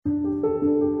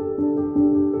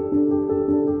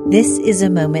This is a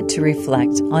moment to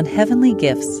reflect on heavenly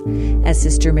gifts as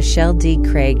Sister Michelle D.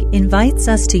 Craig invites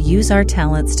us to use our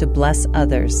talents to bless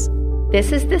others.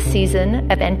 This is the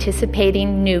season of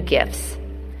anticipating new gifts.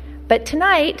 But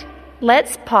tonight,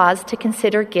 let's pause to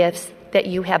consider gifts that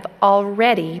you have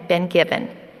already been given,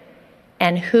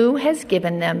 and who has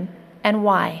given them and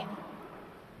why.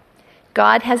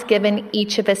 God has given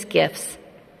each of us gifts.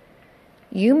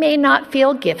 You may not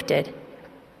feel gifted,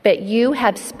 but you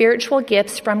have spiritual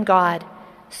gifts from God,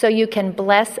 so you can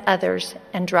bless others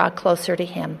and draw closer to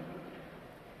Him.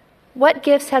 What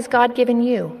gifts has God given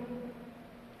you?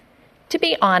 To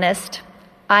be honest,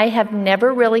 I have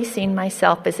never really seen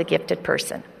myself as a gifted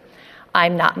person.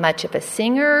 I'm not much of a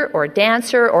singer or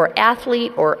dancer or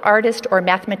athlete or artist or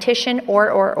mathematician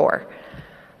or.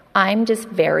 I'm just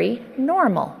very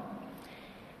normal.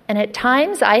 And at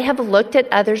times I have looked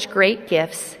at others' great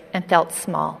gifts and felt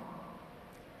small.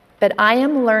 But I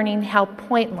am learning how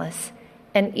pointless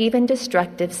and even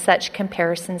destructive such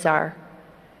comparisons are.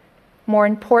 More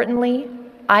importantly,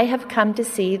 I have come to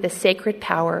see the sacred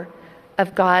power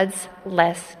of God's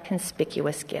less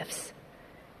conspicuous gifts,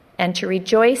 and to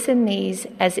rejoice in these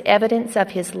as evidence of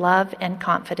His love and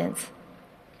confidence.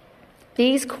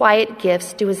 These quiet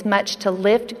gifts do as much to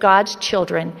lift God's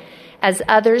children as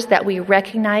others that we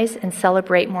recognize and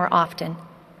celebrate more often.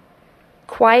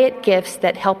 Quiet gifts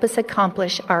that help us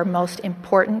accomplish our most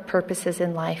important purposes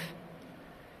in life.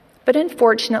 But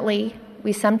unfortunately,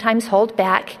 we sometimes hold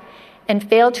back and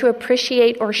fail to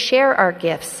appreciate or share our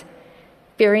gifts,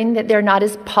 fearing that they're not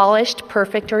as polished,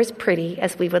 perfect, or as pretty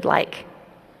as we would like.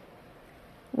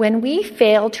 When we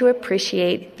fail to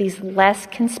appreciate these less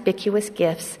conspicuous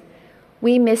gifts,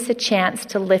 we miss a chance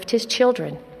to lift His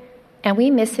children, and we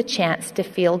miss a chance to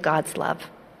feel God's love.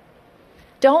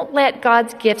 Don't let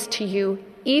God's gifts to you,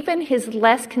 even His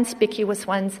less conspicuous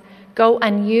ones, go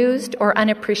unused or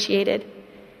unappreciated.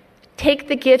 Take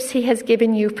the gifts He has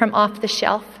given you from off the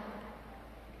shelf.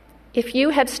 If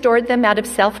you have stored them out of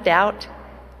self-doubt,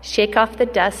 shake off the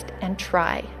dust and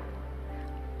try.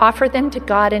 Offer them to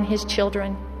God and His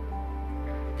children.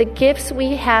 The gifts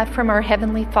we have from our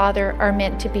Heavenly Father are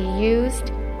meant to be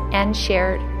used and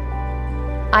shared.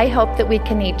 I hope that we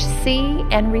can each see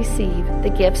and receive the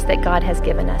gifts that God has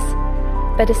given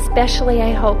us. But especially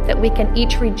I hope that we can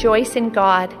each rejoice in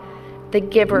God, the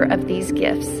giver of these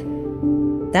gifts.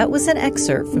 That was an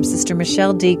excerpt from Sister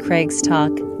Michelle D. Craig's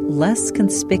talk, Less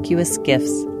Conspicuous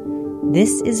Gifts.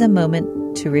 This is a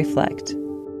moment to reflect.